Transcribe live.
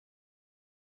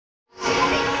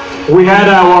We had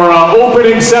our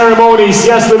opening ceremonies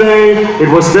yesterday. It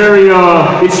was very,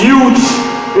 it's huge.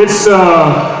 It's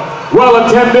well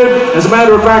attended. As a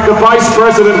matter of fact, the Vice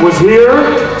President was here.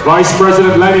 Vice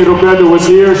President Leni Robredo was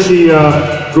here. She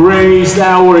graced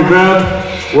our event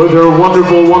with her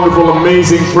wonderful, wonderful,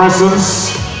 amazing presence.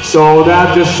 So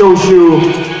that just shows you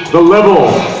the level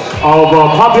of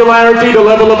popularity, the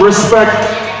level of respect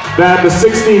that the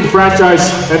 16th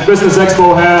Franchise and Business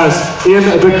Expo has in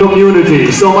the community.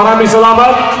 So maraming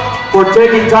salamat for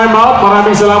taking time out.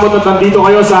 Maraming salamat na nandito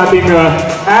kayo sa ating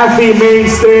AFI main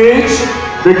stage,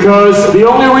 because the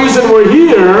only reason we're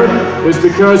here is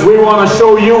because we want to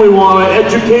show you, we want to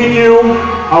educate you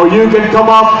how you can come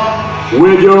up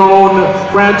with your own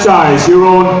franchise, your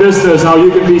own business, how you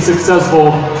can be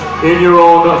successful in your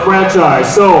own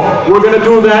franchise. So we're going to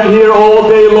do that here all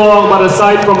day long, but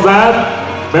aside from that,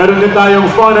 meron din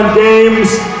tayong fun and games,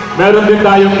 meron din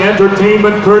tayong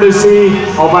entertainment courtesy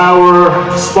of our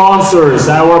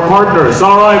sponsors, our partners.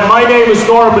 Alright, my name is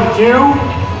Norman Q.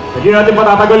 Hindi natin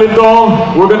patatagalin to.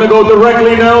 We're gonna go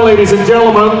directly now, ladies and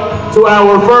gentlemen, to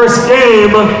our first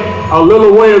game. A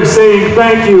little way of saying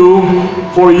thank you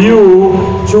for you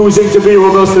choosing to be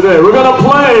with us today. We're gonna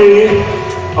play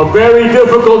a very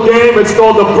difficult game. It's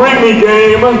called the Bring Me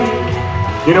game.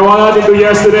 You know what I did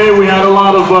yesterday? We had a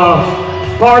lot of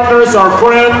partners, our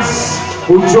friends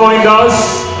who joined us.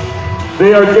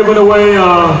 They are giving away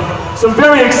some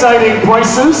very exciting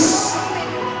prices,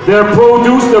 their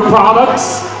produce, their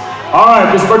products.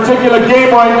 Alright, this particular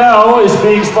game right now is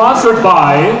being sponsored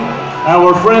by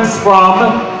our friends from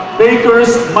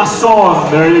Baker's Mason.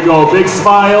 There you go, big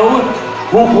smile,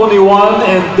 Bukuniwan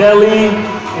and Deli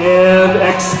and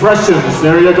Expressions.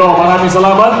 There you go, maraming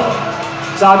salamat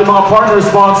sa ating mga partner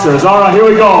sponsors. Alright, here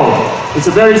we go.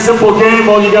 It's a very simple game.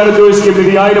 All you gotta do is give me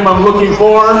the item I'm looking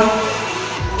for.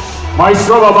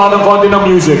 Maestro, baba ng konti ng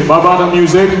music. Baba ng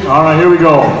music. Alright, here we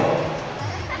go.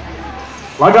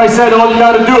 Like I said, all you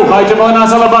gotta do, kahit yung mga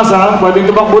nasa labas ha, pwedeng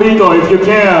tumakbo rito if you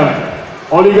can.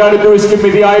 All you gotta do is give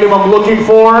me the item I'm looking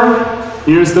for.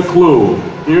 Here's the clue.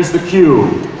 Here's the cue.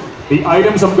 The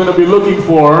items I'm gonna be looking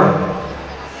for,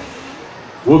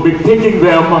 we'll be picking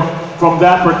them from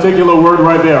that particular word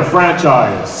right there,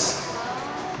 franchise.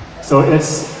 So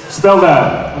it's, spell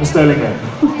that, I'm spelling it.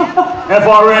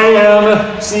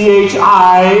 F-R-A-N-C-H-I-S-E.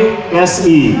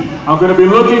 I'm going to be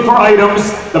looking for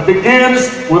items that begins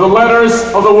with the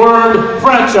letters of the word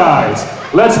franchise.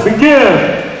 Let's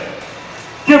begin.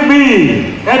 Give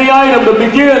me any item that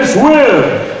begins with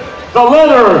the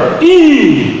letter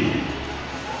E.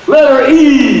 Letter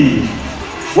E.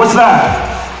 What's that?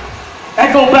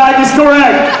 Echo bag is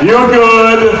correct. You're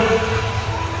good.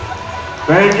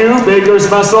 Thank you, Baker's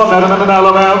Mason. Meron na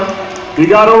nanalo, ma'am. You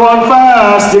gotta run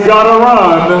fast. You gotta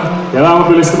run.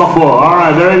 Kailangan mabilis tumakbo.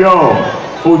 Alright, there you go.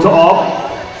 Photo op.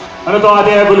 Ano to,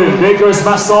 Ate Evelyn? Baker's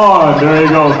Mason. There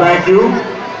you go. Thank you.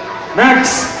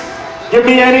 Next, give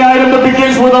me any item that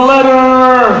begins with the letter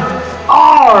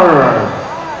R.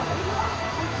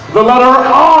 The letter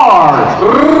R.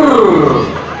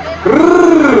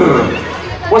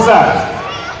 What's that?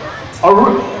 A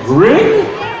ring?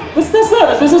 What's this?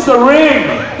 This is the ring.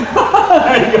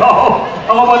 There you go.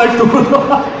 Ako pa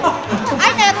nagtulong.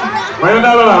 Wait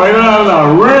a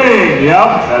ring. Yep,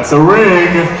 that's a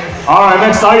ring. All right,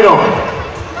 next item.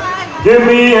 Give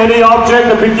me any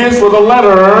object that begins with a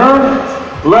letter.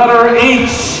 Letter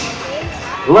H.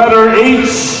 Letter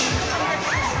H.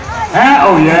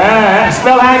 Oh yeah.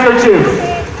 Spell handkerchief.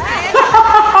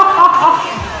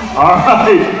 All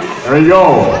right. There you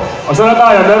go. O saan na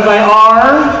tayo? Meron tayong R.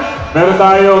 Meron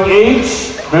tayong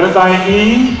H, meron tayong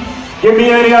E. Give me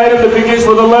any item that begins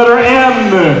with the letter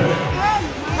N.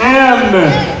 N.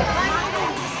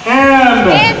 N.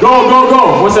 Go, go,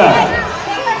 go. What's that?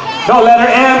 No, letter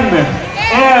N.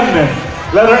 N.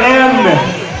 Letter N.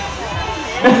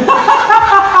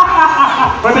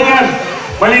 Patingin.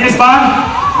 Malinis ba?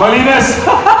 Malinis.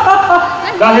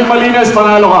 Dahil malinis,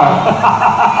 panalo ka.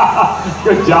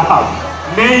 Good job.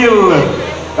 Nail.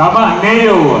 Tama,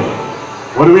 nail.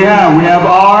 What do we have? We have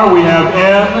R, we have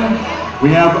N,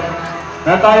 we have,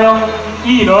 meron tayong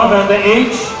E, no? Meron tayong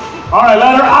H. Alright,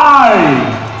 letter I.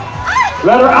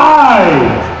 Letter I.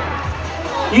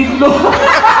 Itlog.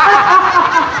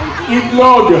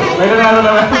 Itlog. May nanalo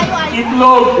naman.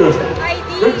 Itlog.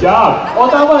 Good job.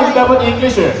 O tama, hindi dapat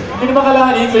English eh. Hindi naman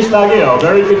kailangan English lagi oh.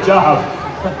 Very good job.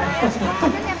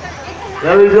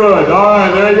 Very good.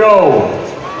 Alright, there you go.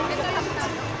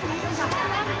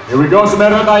 Here we go. So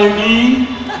meron tayong E,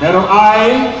 merong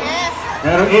I,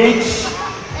 merong H,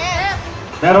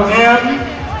 merong N,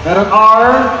 merong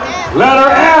R, letter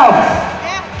F.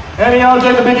 Any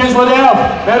object that begins with F.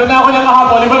 Meron na ako niyang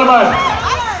kahapon. Iba naman.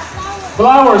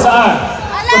 Flower, saan?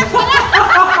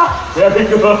 Very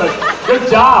good. Good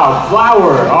job.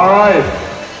 Flower. All right.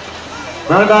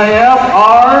 Meron tayong F,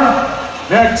 R.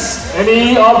 Next.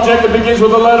 Any object that begins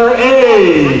with the letter A.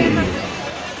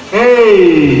 A.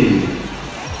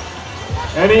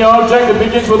 Any object that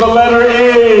begins with the letter A.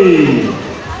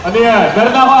 Ano yan?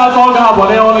 Meron na ako alcohol kahapon.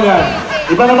 Ayaw ko na yan.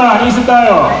 Iba naman. Isip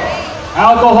tayo.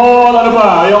 Alcohol. Ano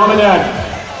ba? Ayaw ko na yan.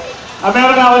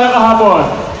 Meron na ako yan kahapon.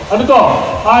 Ano to?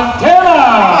 Antenna!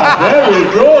 Very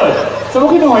good. Saan mo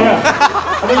kinuha yan?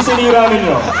 Ano yung sinira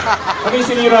ninyo? Ano yung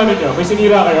sinira ninyo? May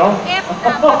sinira kayo?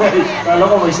 Okay.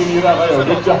 Kala ko may sinira kayo.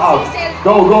 Good job.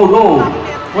 Go, go, go.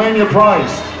 Claim your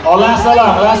prize. Oh, last na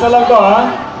lang. Last na lang to,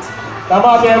 ha?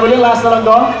 Tama, Ate Evelyn? Last na lang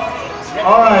to?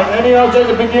 Alright. Any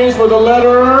object that begins with the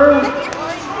letter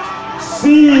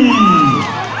C.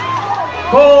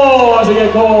 Go!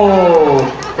 Sige, go.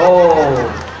 Go.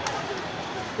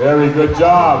 Very good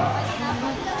job.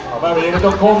 Mami, yun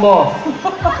itong combo.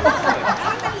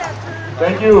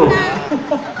 Thank you.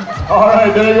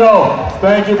 Alright, there you go.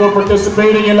 Thank you for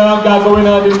participating. Yan lang ang gagawin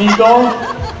natin dito.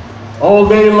 All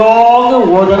day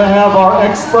long, we're gonna have our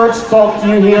experts talk to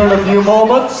you here in a few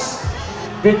moments.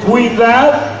 Between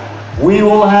that, we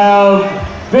will have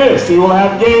this. We will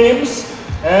have games,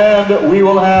 and we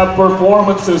will have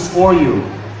performances for you.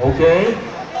 Okay?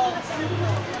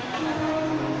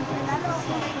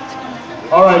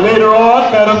 Alright, later on,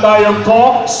 meron tayong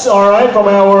talks, alright, from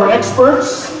our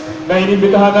experts na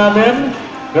inimbitahan namin.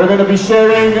 They're gonna be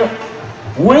sharing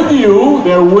with you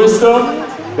their wisdom,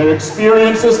 their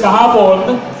experiences.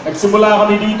 Kahapon, nagsimula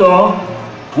kami dito.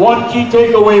 One key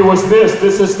takeaway was this.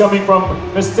 This is coming from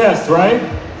Miss Test, right?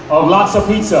 Of Lots of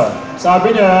Pizza.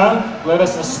 Sabi niya, let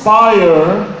us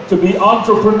aspire to be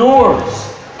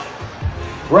entrepreneurs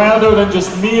rather than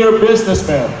just mere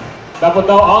businessmen.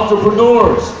 Dapat daw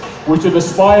entrepreneurs. We should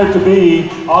aspire to be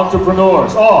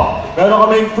entrepreneurs. Oh, meron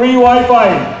kaming free Wi-Fi.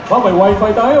 Ma'am, may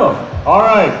Wi-Fi tayo.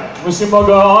 Alright. Gusto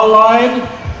mag-online,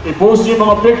 i-post yung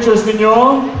mga pictures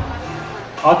ninyo.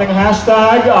 Ating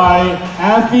hashtag ay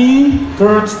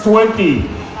AFI_turns20.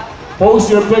 Post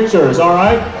your pictures,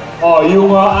 alright? Oh,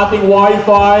 yung ating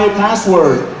Wi-Fi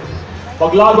password.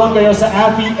 Pag-logon kayo sa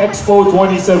AFI Expo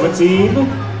 2017,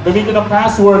 gamitin ang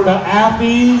password na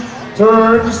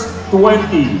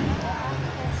AFI_turns20.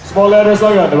 Small letters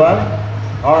lang yun, di ba?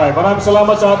 Alright, maraming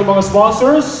salamat sa ating mga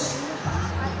sponsors.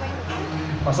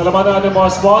 Pasalamatan natin mga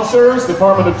sponsors,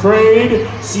 Department of Trade,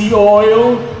 Sea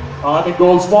Oil, ang ating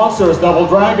gold sponsors, Double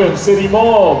Dragon, City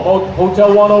Mall,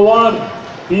 Hotel 101,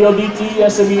 PLDT,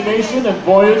 SME Nation, and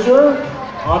Voyager.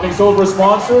 Ang ating silver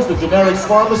sponsors, the Generics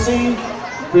Pharmacy,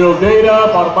 Phil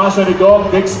Data, Farmacia ni Doc,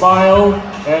 Big Smile,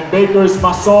 and Baker's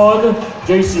Mason,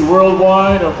 JC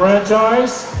Worldwide, a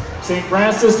franchise, St.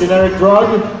 Francis Generic Drug,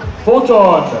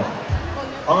 Photon.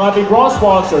 Ang ating bronze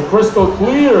sponsor, Crystal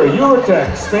Clear,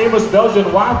 Eurotex, Famous Belgian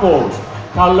Waffles,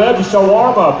 Khaled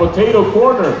Shawarma, Potato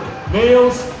Corner,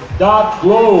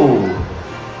 Nails.Glow.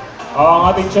 Ang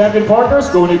ating champion partners,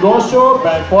 Go Negosyo,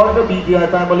 Bank Partner,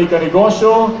 BPI Family Ka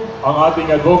Negosyo. Ang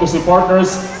ating advocacy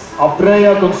partners,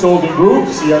 Abrea Consulting Group,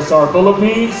 CSR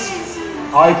Philippines,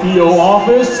 IPO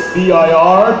Office,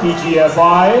 BIR,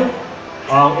 TGFI,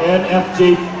 ang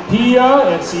NFJ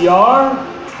PIA, NCR,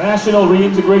 National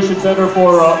Reintegration Center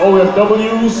for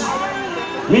OFWs,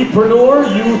 Leadpreneur,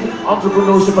 Youth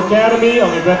Entrepreneurship Academy,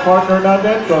 ang event partner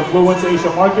natin, Confluence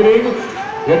Asia Marketing,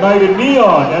 United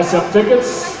Neon, SM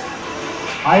Tickets,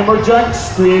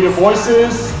 Imerjex, Creative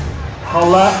Voices,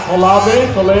 Collave,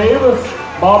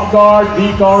 Mobcard,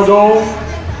 V-Cargo,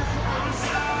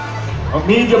 ang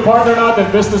media partner natin,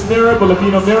 Business Mirror,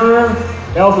 Filipino Mirror,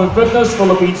 Health and Fitness,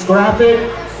 Philippines Graphic,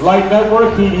 Light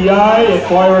Network, PDI,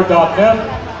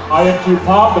 Inquirer.net, IMQ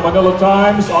Pop, The Manila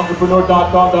Times,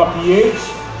 Entrepreneur.com.ph,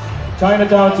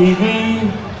 Chinatown TV.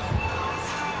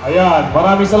 Ayan,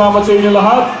 maraming salamat sa inyo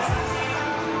lahat.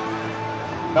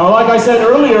 Now, like I said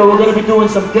earlier, we're going to be doing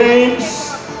some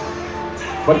games.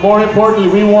 But more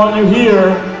importantly, we want you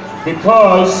here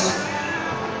because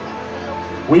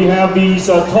we have these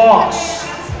talks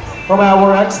from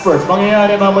our experts.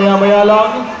 Mangyayari mamaya-maya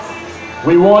lang.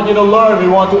 We want you to learn, we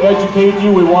want to educate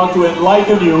you, we want to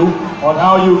enlighten you on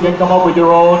how you can come up with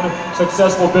your own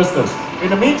successful business.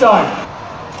 In the meantime,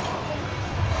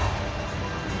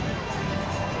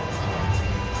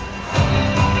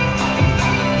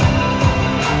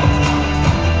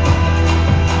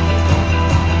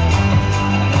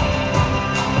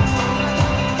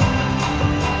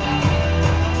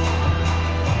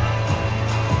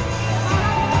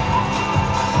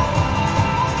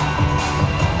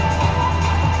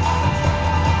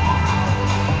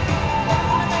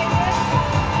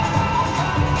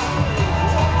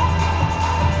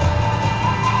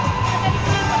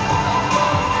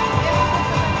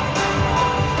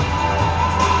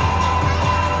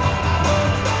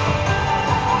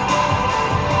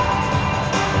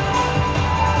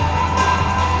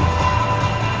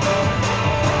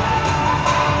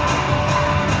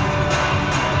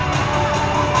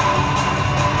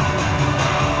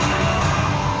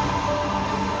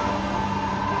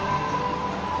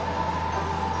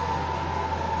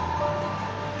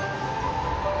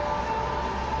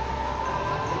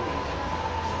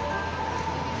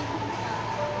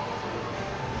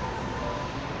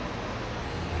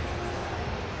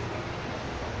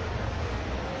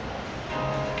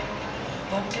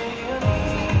 do you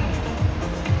need?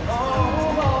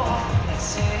 Oh, that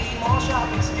city mall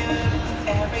shopping's good.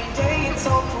 Every day it's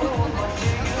so cool. What do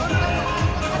you need?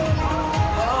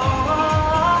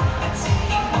 Oh, that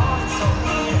city mall is so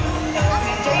near.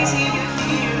 Every day see you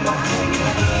here. What do you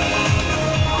need?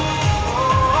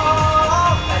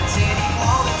 Oh, that city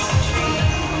mall is a treat.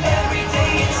 Every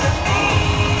day it's a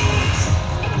feast.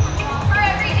 For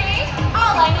every day,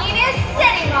 all I need is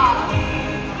City Mall.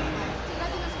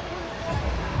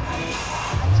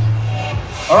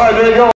 All right, there you go.